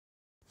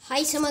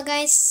Hai semua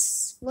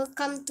guys,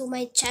 welcome to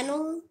my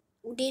channel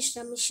Udesh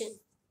Mission.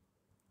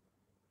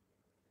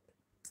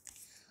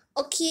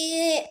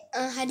 Okay,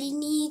 hari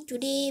ni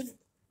today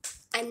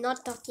I'm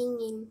not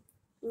talking in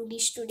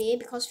English today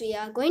because we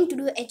are going to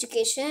do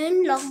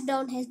education.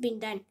 Lockdown has been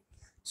done,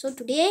 so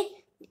today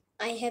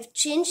I have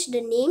changed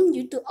the name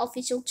due to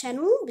official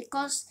channel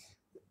because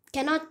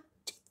cannot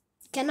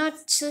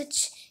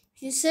search.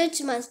 If you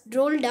search must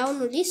roll down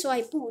only, so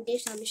I put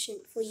Udesh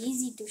Mission for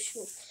easy to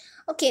show.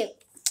 Okay.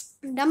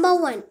 Number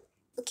one.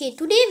 Okay,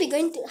 today we're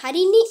going to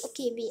hari ni.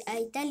 Okay,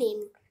 I tell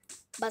in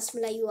bahasa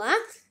Melayu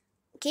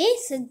Okay,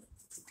 so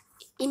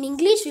in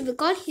English we will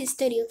call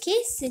history.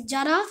 Okay,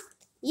 sejarah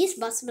is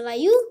bahasa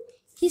Melayu,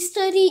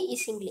 history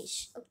is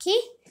English.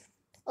 Okay.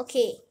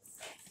 1,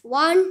 2,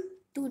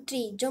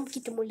 3. Jom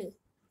kita mula.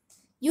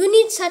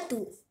 Unit 1.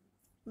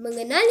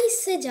 Mengenali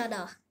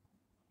sejarah.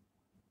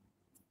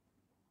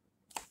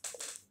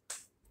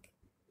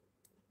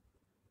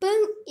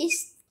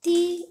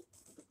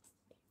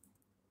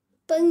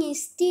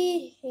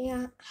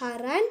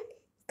 Pengisytiharan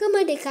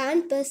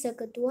kemerdekaan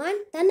Persekutuan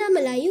Tanah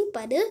Melayu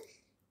pada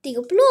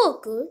 31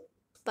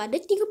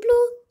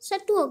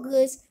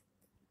 Ogos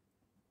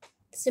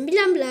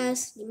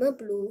 1957.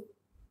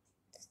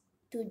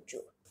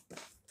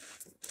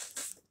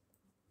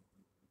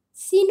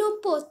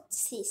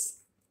 Sinopsis.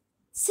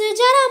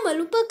 Sejarah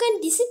merupakan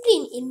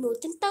disiplin ilmu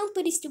tentang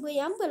peristiwa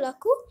yang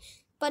berlaku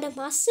pada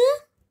masa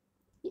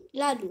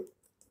lalu.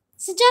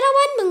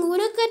 Sejarawan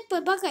menggunakan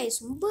pelbagai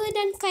sumber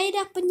dan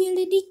kaedah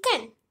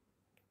penyelidikan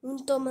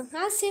untuk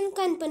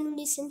menghasilkan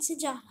penulisan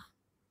sejarah.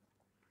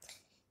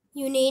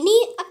 Unit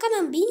ini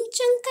akan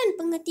membincangkan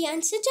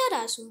pengertian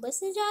sejarah, sumber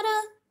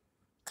sejarah,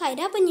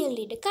 kaedah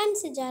penyelidikan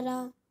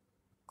sejarah,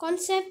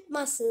 konsep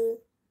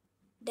masa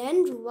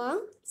dan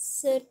ruang,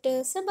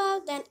 serta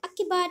sebab dan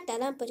akibat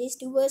dalam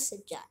peristiwa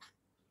sejarah.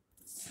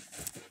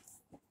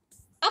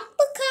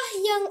 Apakah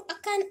yang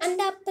akan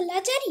anda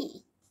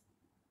pelajari?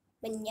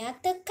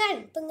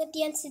 Menyatakan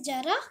pengertian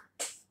sejarah,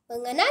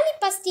 mengenali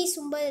pasti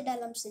sumber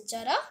dalam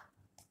sejarah,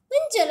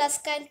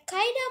 menjelaskan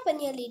kaedah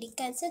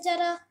penyelidikan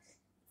sejarah,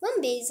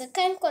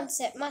 membezakan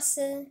konsep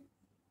masa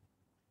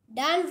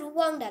dan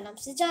ruang dalam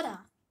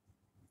sejarah,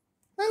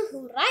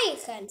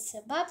 menghuraikan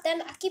sebab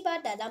dan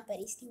akibat dalam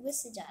peristiwa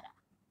sejarah.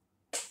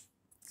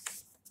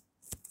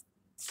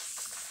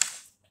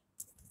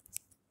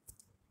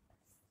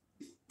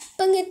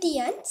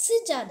 Pengertian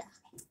sejarah.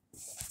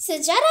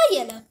 Sejarah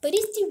ialah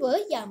peristiwa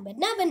yang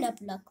benar-benar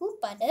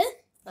berlaku pada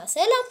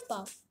masa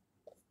lampau.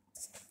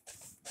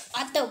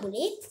 Atau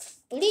boleh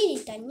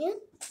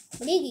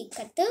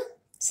dikata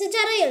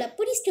sejarah ialah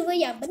peristiwa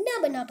yang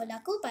benar-benar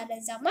berlaku pada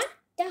zaman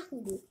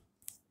dahulu.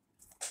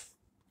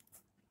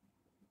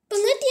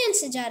 Pengertian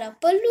sejarah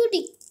perlu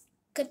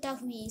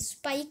diketahui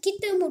supaya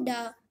kita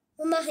mudah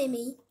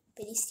memahami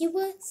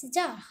peristiwa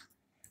sejarah.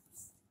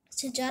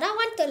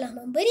 Sejarawan telah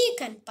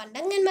memberikan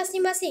pandangan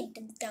masing-masing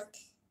tentang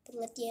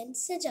pengertian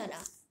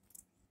sejarah.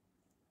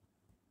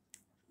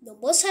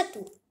 Nombor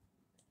 1.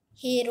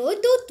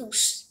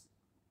 Herodotus.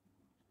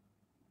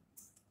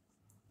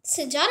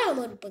 Sejarah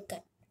merupakan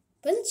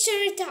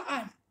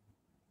penceritaan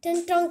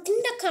tentang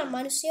tindakan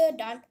manusia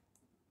dan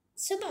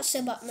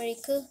sebab-sebab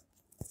mereka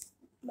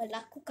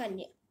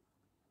melakukannya.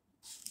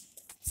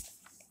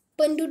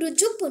 Penduduk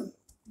Jepun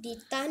di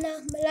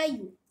Tanah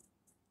Melayu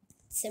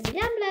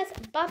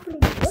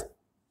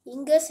 1942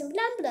 hingga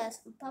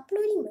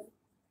 1945.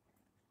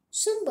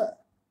 Sumber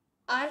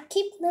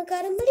Arsip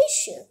Negara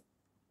Malaysia.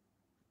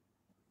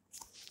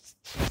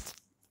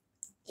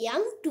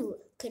 Yang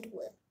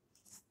kedua,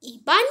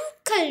 Ibn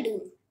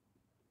Khaldun.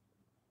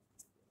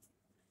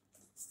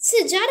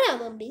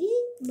 Sejarah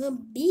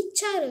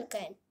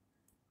membicarakan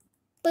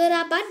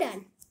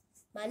perabatan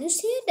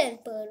manusia dan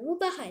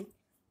perubahan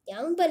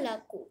yang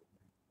berlaku.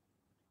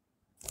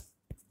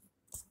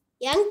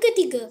 Yang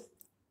ketiga,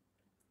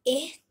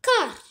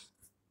 Ihkar.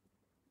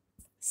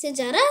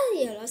 Sejarah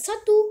ialah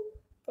satu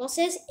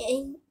proses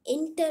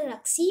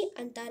interaksi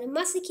antara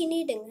masa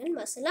kini dengan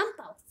masa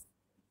lampau.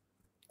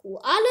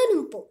 Kuala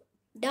Lumpur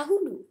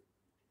dahulu,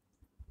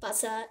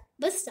 Pasar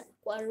Besar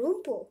Kuala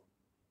Lumpur,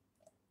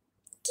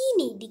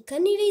 kini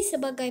dikenali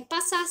sebagai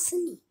pasar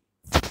seni.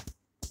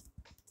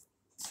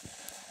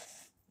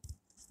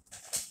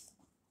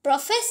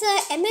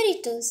 Profesor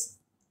Emeritus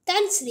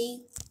Tan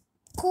Sri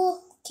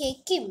Koh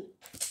K. Kim.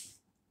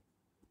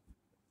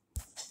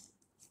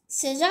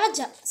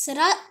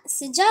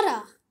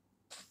 Sejarah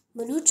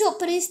merujuk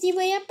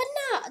peristiwa yang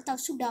pernah atau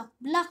sudah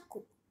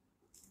berlaku.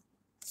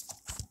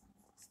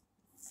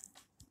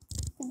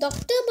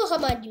 Dr.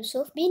 Muhammad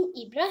Yusuf bin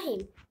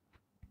Ibrahim.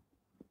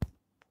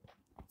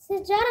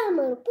 Sejarah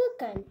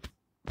merupakan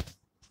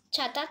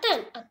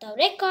catatan atau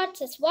rekod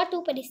sesuatu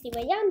peristiwa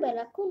yang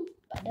berlaku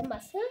pada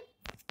masa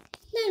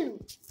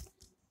lalu.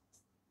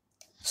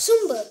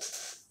 Sumber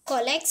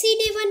koleksi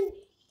Dewan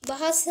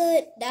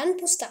Bahasa dan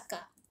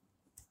Pustaka.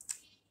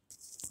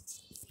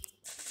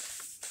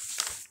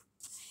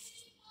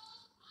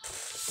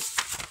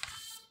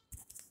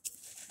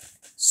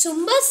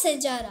 Sumber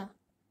sejarah.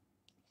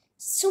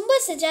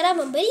 Sumber sejarah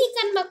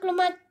memberikan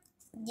maklumat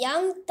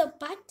yang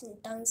tepat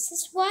tentang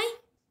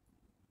sesuatu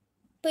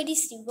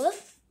peristiwa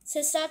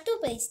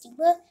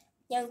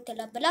yang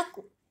telah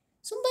berlaku.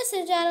 Sumber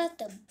sejarah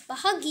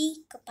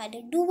terbahagi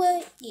kepada dua,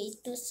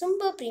 iaitu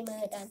sumber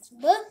primer dan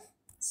sumber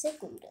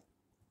sekunder.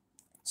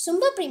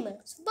 Sumber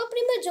primer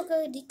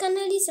juga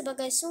dikenali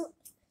sebagai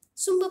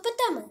sumber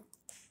pertama.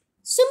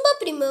 Sumber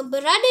primer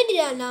berada di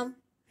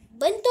dalam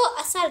bentuk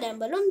asal dan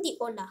belum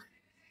diolah.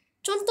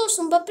 Contoh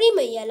sumber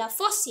primer ialah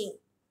fosil,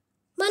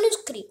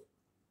 manuskrip,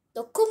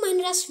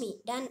 dokumen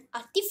rasmi dan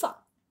artifak.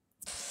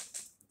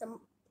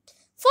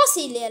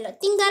 Fosil ialah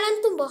tinggalan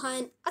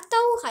tumbuhan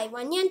atau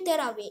haiwan yang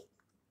terawet.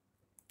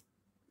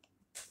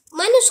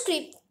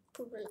 Manuskrip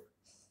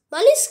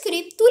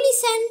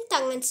tulisan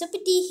tangan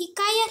seperti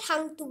hikayat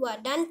Hang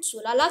Tuah dan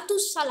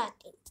Sulalatus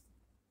Salatin.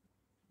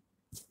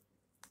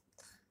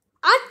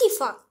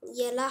 Artifak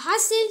ialah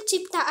hasil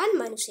ciptaan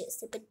manusia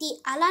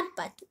seperti alat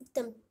batu,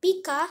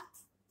 tembikar,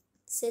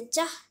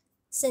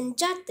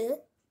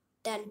 senjata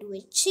dan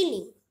duit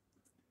shilling.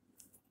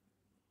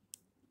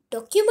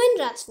 Dokumen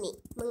rasmi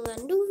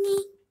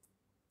mengandungi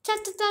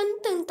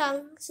catatan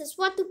tentang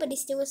sesuatu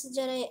peristiwa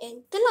sejarah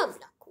yang telah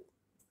berlaku.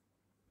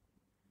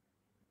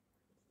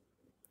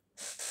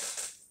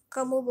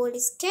 Kamu boleh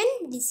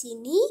scan di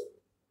sini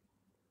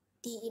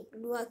di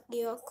luar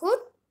QR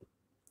code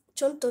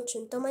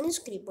contoh-contoh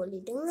manuskrip.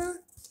 Boleh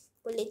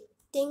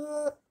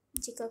tengok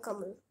jika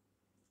kamu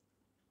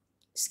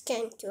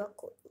scan QR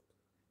code.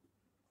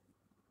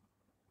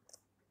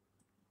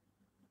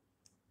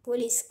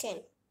 Boleh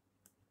scan.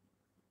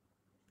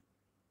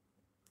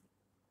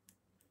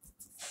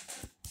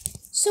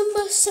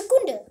 Sumber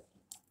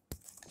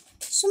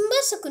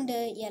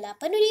sekunder ialah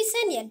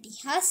penulisan yang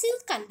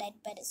dihasilkan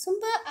daripada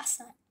sumber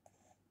asal.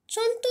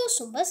 Contoh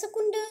sumber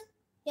sekunder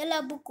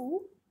ialah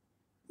buku,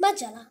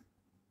 majalah,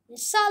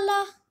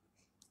 risalah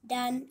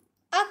dan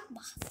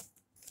akhbar.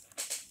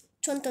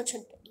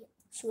 Contoh-contoh dia: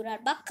 surat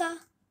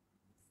bakar,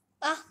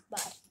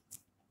 akhbar,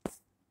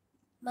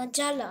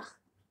 majalah,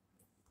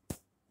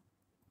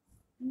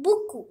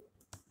 buku,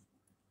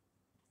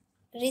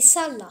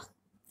 risalah.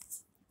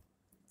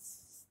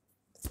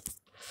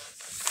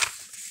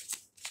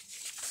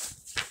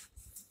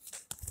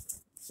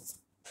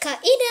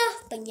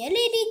 Kaedah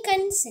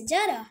penyelidikan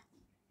sejarah.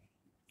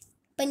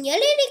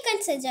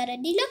 Penyelidikan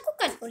sejarah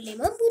dilakukan oleh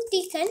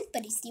membuktikan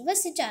peristiwa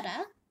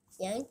sejarah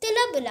yang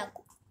telah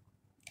berlaku.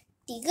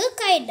 3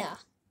 kaedah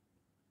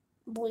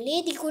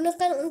boleh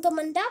digunakan untuk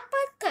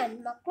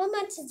mendapatkan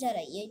maklumat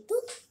sejarah, iaitu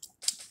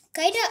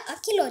kaedah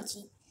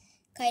arkeologi,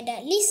 kaedah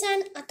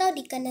lisan atau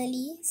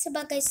dikenali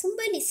sebagai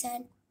sumber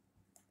lisan,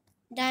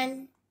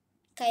 dan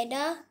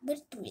kaedah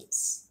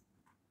bertulis.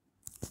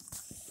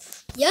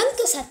 Yang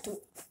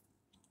ke-1,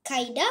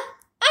 kaedah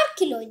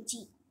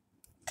arkeologi.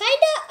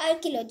 Kaedah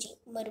arkeologi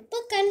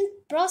merupakan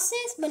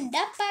proses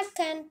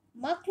mendapatkan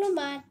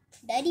maklumat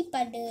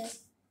daripada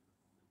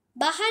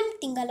bahan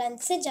tinggalan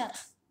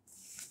sejarah.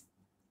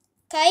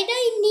 Kaedah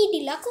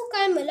ini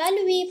dilakukan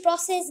melalui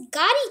proses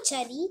gali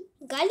cari,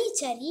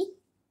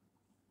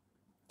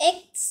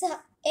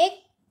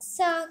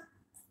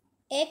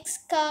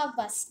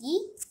 ekskavasi,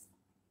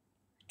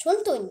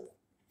 contohnya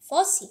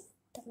fosil,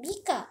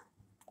 tembikar,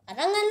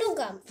 barangan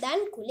logam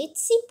dan kulit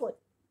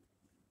siput.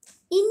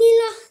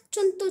 Inilah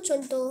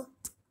contoh-contoh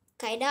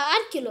kaedah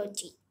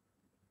arkeologi: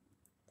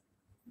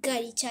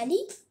 gali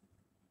cari,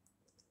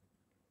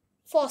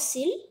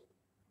 fosil,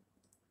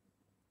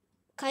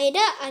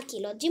 kaedah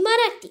arkeologi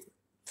maritim.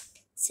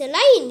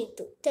 Selain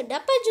itu,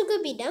 terdapat juga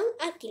bidang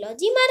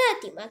arkeologi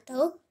maritim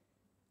atau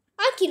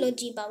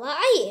arkeologi bawah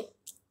air.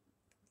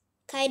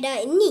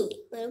 Kaedah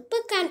ini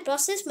merupakan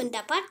proses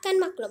mendapatkan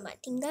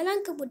maklumat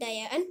tinggalan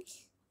kebudayaan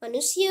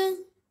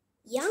manusia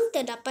yang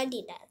terdapat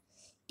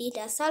di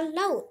dasar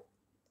laut,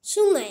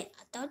 sungai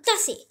atau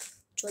tasik.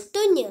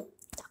 Contohnya,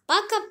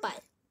 tapak kapal,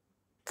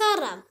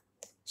 karam,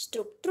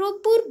 struktur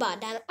purba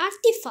dan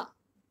artifak.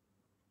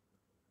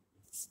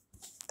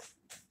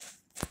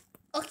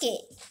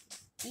 Okey,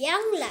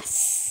 yang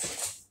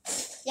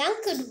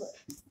kedua,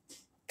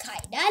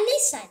 kaedah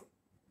lisan.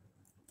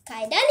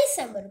 Kaedah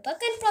lisan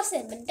merupakan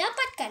proses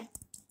mendapatkan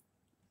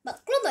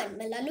maklumat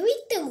melalui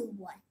temu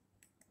bual.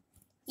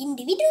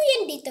 Individu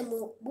yang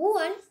ditemu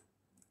bual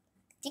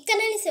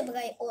dikenali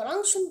sebagai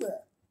orang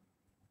sumber.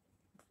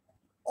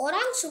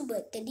 Orang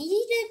sumber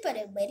terdiri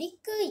daripada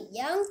mereka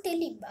yang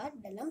terlibat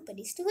dalam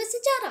peristiwa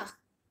sejarah,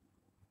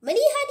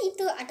 melihat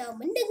itu atau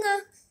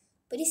mendengar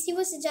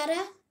peristiwa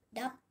sejarah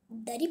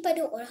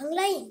daripada orang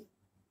lain.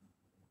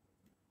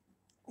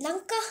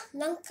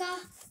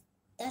 Langkah-langkah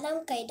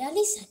dalam kaedah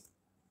lisan.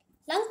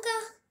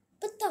 Langkah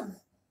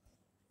pertama,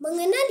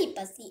 mengenali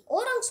pasti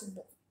orang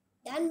sumber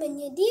dan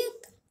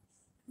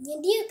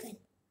menyediakan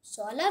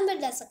soalan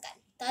berdasarkan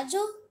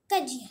tajuk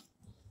kajian.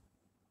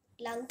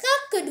 Langkah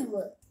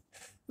kedua,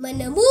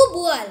 menemu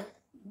bual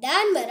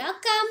dan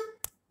merakam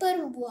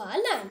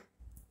perbualan.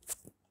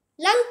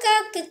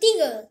 Langkah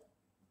ketiga,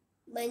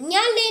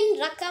 menyalin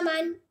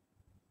rakaman,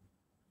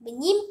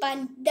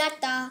 menyimpan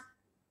data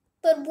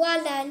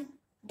perbualan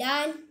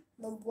dan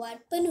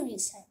membuat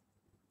penulisan.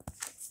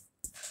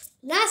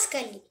 Last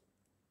kali,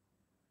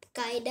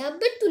 kaedah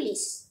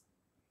bertulis.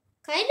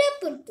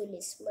 Kaedah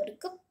bertulis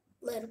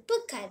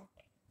merupakan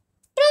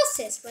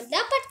proses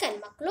mendapatkan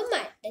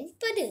maklumat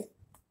daripada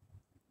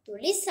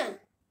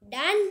tulisan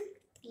dan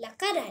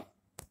lakaran.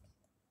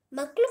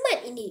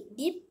 Maklumat ini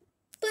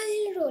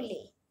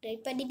diperoleh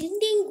daripada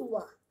dinding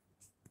gua,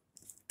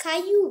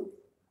 kayu,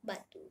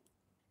 batu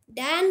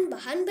dan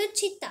bahan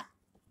bercetak.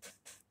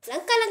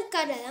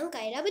 Langkah-langkah dalam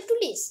kaedah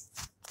bertulis.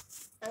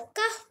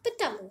 Langkah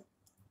pertama,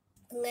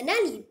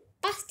 mengenali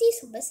pasti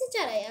sumber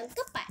sejarah yang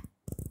tepat.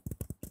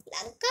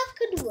 Langkah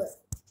kedua,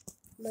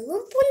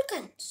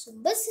 mengumpulkan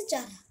sumber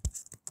sejarah.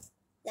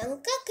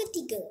 Langkah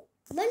ketiga,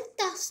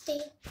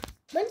 mentafsir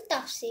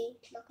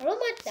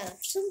maklumat dalam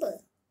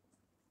sumber.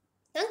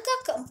 Langkah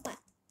keempat,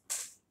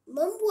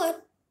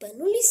 membuat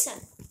penulisan.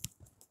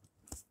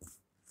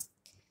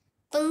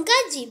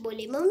 Pengkaji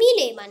boleh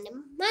memilih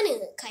mana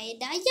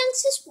kaedah yang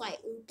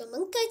sesuai untuk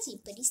mengkaji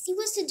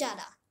peristiwa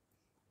sejarah.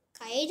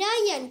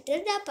 Kaedah yang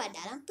terdapat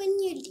dalam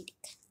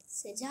penyelidikan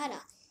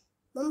sejarah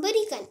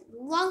memberikan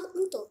ruang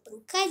untuk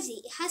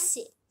pengkaji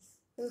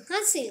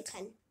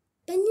menghasilkan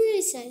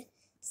penulisan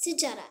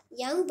sejarah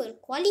yang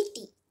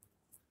berkualiti.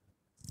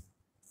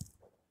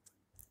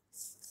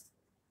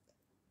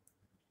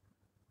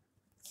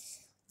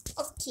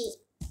 Okey,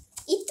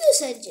 itu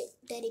saja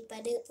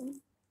daripada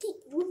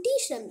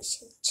Udishna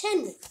Mission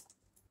Channel.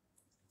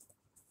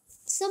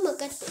 Sama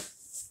kata,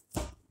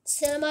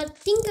 selamat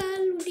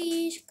tinggal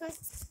Udish.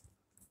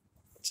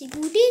 Cikgu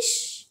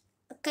Udish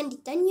akan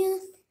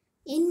ditanya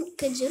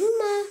kerja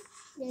rumah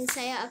dan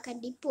saya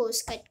akan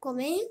dipost kat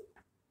komen.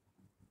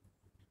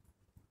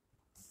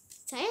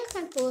 Saya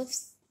akan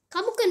post.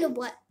 Kamu kena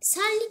buat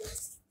salin,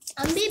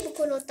 ambil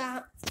buku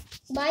nota,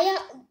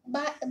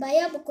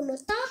 bayar buku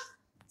nota.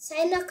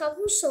 Saya nak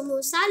kamu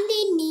semua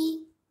salin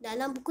ni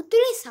dalam buku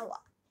tulis awak.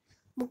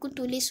 Buku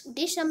tulis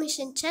Udishna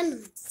Mission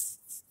Channel.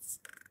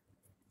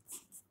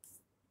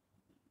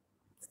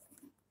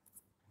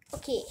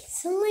 Okey,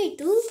 semua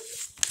itu.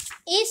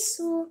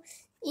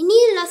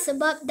 Inilah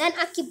sebab dan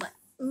akibat.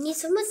 Ini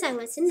semua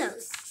sangat senang.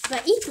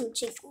 Sebab itu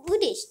Cikgu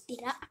Udish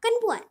tidak akan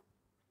buat.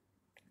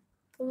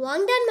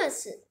 Ruang dan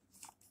masa.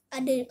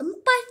 Ada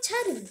 4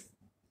 cara.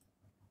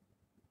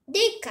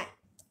 Dekad,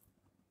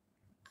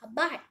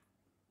 abad,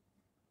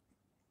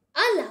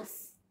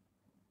 alaf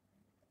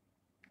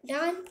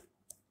dan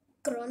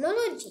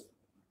kronologi.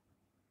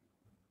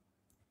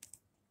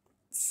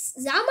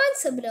 Zaman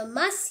sebelum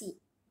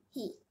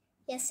Masihi,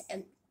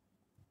 SM,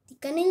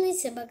 dikenali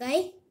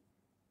sebagai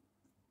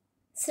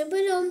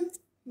sebelum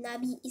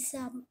Nabi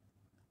Isa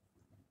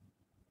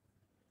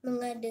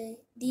mengada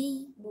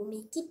di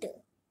bumi kita.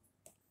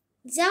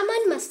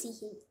 Zaman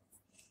Masihi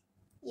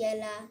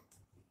ialah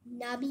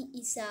Nabi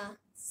Isa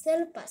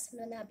selepas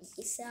Nabi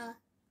Isa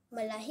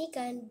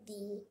melahirkan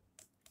di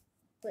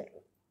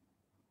perut.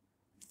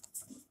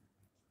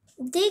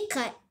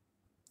 Dekad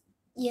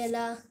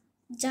ialah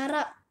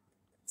jarak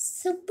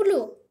 10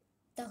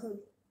 tahun.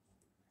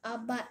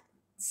 Abad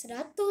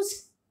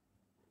 100,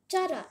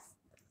 jarak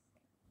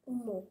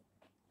umur.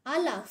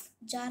 Alaf,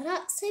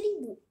 jarak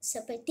 1000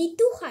 seperti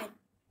Tuhan.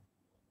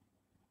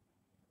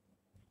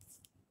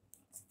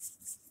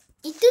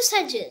 Itu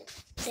saja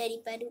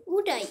daripada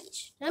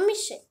Udishna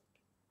Mission.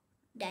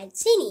 Dan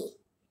sini,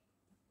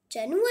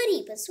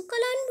 Januari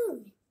persukalan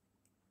bumi.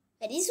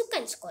 Hari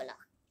sukan sekolah.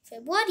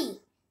 Februari,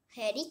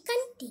 hari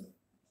kantin.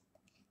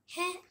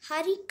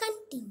 Hari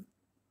kantin.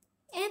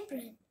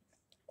 April,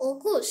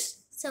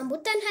 Ogos,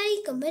 sambutan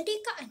hari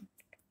kemerdekaan.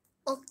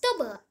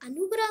 Oktober,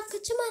 anugerah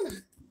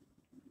kecemanan.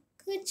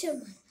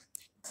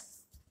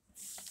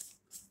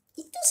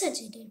 Itu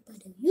saja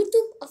daripada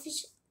YouTube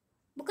official.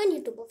 Bukan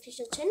YouTube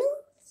official channel.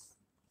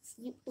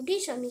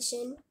 Udishna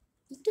Mission.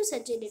 Itu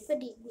saja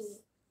daripada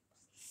ini.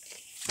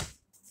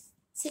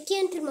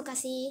 Sekian, terima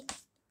kasih.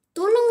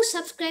 Tolong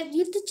subscribe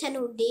YouTube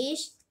channel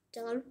Udish.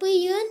 Jangan lupa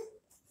ya.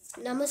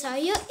 Nama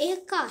saya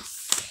Eka.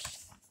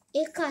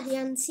 Eka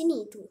yang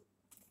sini tu.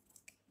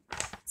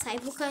 Saya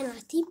bukanlah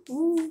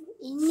tipu.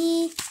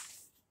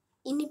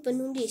 Ini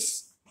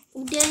penulis.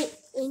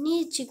 Ini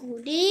Cikgu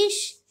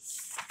Udish.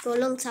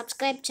 Tolong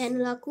subscribe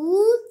channel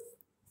aku.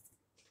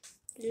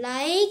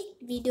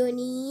 Like video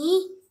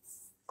ni.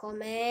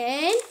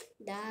 Komen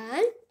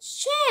dan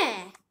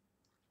share.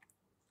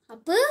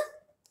 Apa?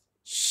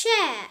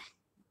 Share.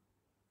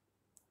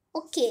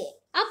 Okay.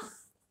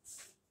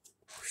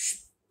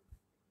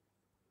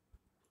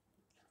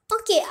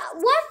 Okay,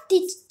 what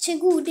did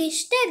Cikgu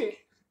Udish tell?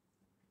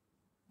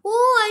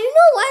 Oh, I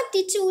know what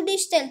Teacher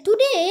Udish tell.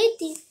 Today,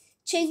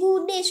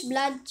 Cikgu Udish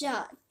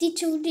belajar.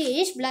 Teacher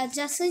Udish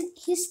belajar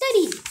he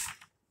studied.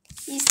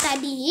 He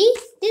study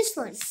this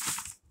one.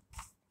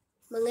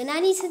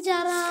 Mengenali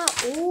sejarah.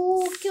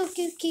 Oh,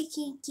 okay.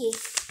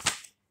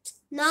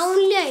 Now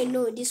only I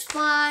know this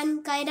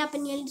one. Kaedah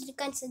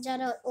penyelidikan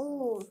sejarah.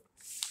 Oh.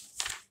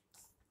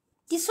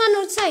 This one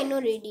also I know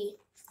already.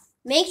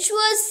 Make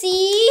sure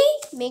see.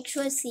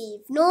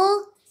 If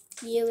no,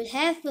 you will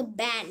have a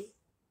ban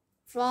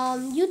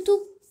from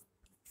YouTube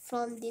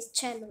from this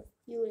channel.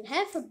 you will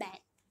have a ban.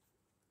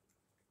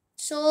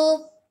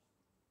 So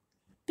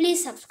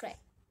please subscribe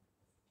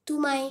to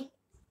my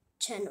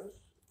channel.